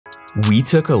We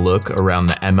took a look around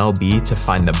the MLB to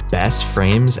find the best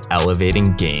frames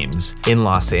elevating games. In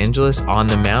Los Angeles, on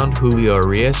the mound, Julio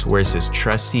Urias wears his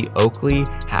trusty Oakley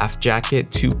half jacket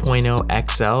 2.0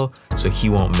 XL, so he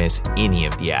won't miss any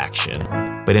of the action.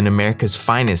 But in America's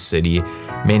finest city,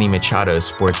 Manny Machado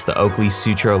sports the Oakley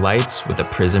Sutro lights with a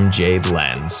prism jade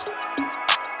lens.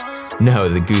 No,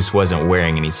 the Goose wasn't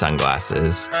wearing any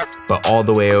sunglasses. But all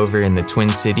the way over in the Twin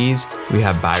Cities, we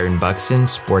have Byron Buxton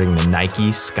sporting the Nike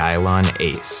Skylon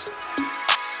Ace.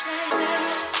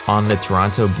 On the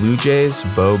Toronto Blue Jays,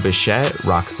 Bo Bichette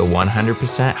rocks the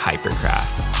 100%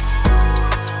 Hypercraft.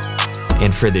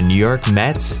 And for the New York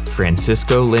Mets,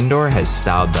 Francisco Lindor has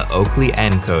styled the Oakley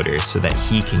encoder so that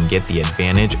he can get the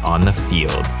advantage on the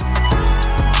field.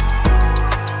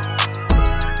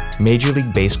 Major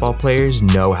League Baseball players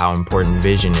know how important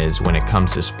vision is when it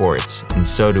comes to sports, and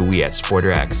so do we at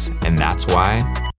SportRx, and that's why